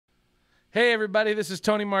Hey everybody, this is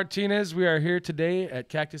Tony Martinez. We are here today at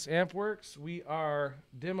Cactus Amp Works. We are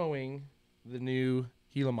demoing the new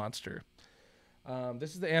Gila Monster.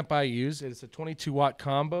 This is the amp I use. It's a 22 watt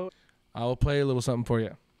combo. I will play a little something for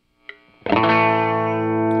you.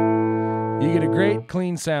 You get a great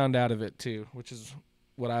clean sound out of it too, which is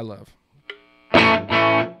what I love.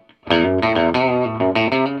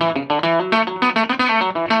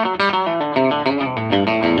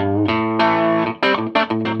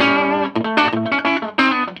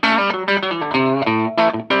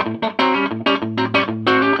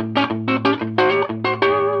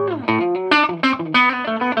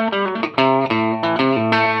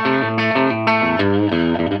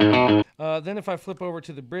 Then if I flip over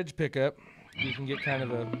to the bridge pickup, you can get kind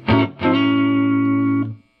of a,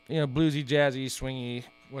 bluesy, jazzy, swingy,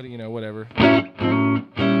 whatever. Now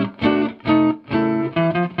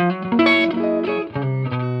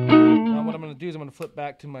what I'm going to do is I'm going to flip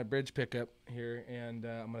back to my bridge pickup here, and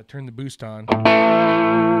I'm going to turn the boost on.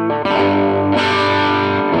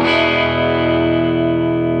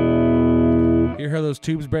 You hear those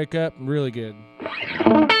tubes break up? Really good.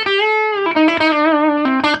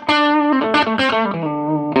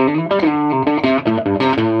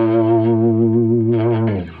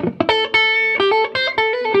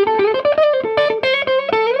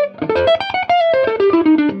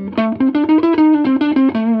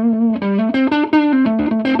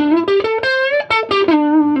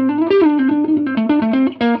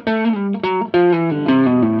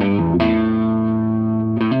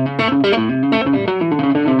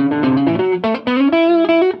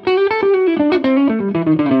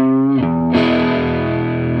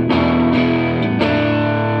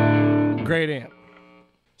 Great amp.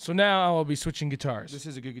 So now I will be switching guitars. This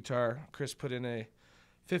is a good guitar. Chris put in a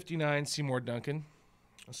 59 Seymour Duncan,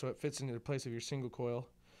 so it fits into the place of your single coil.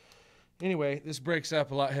 Anyway, this breaks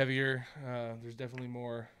up a lot heavier. There's definitely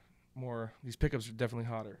more. These pickups are definitely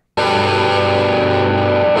hotter.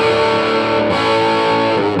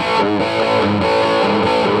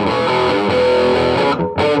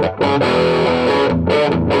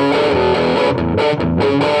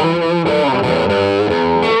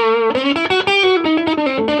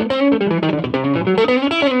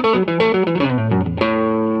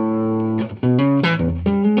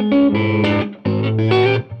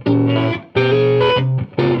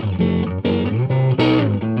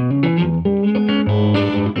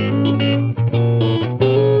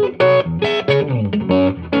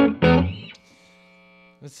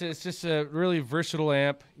 It's just a really versatile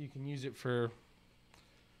amp. You can use it for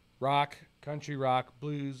rock, country rock,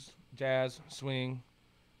 blues, jazz, swing,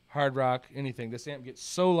 hard rock, anything. This amp gets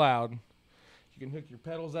so loud. You can hook your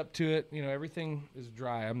pedals up to it. Everything is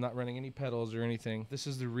dry. I'm not running any pedals or anything. This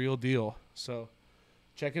is the real deal. So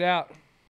check it out.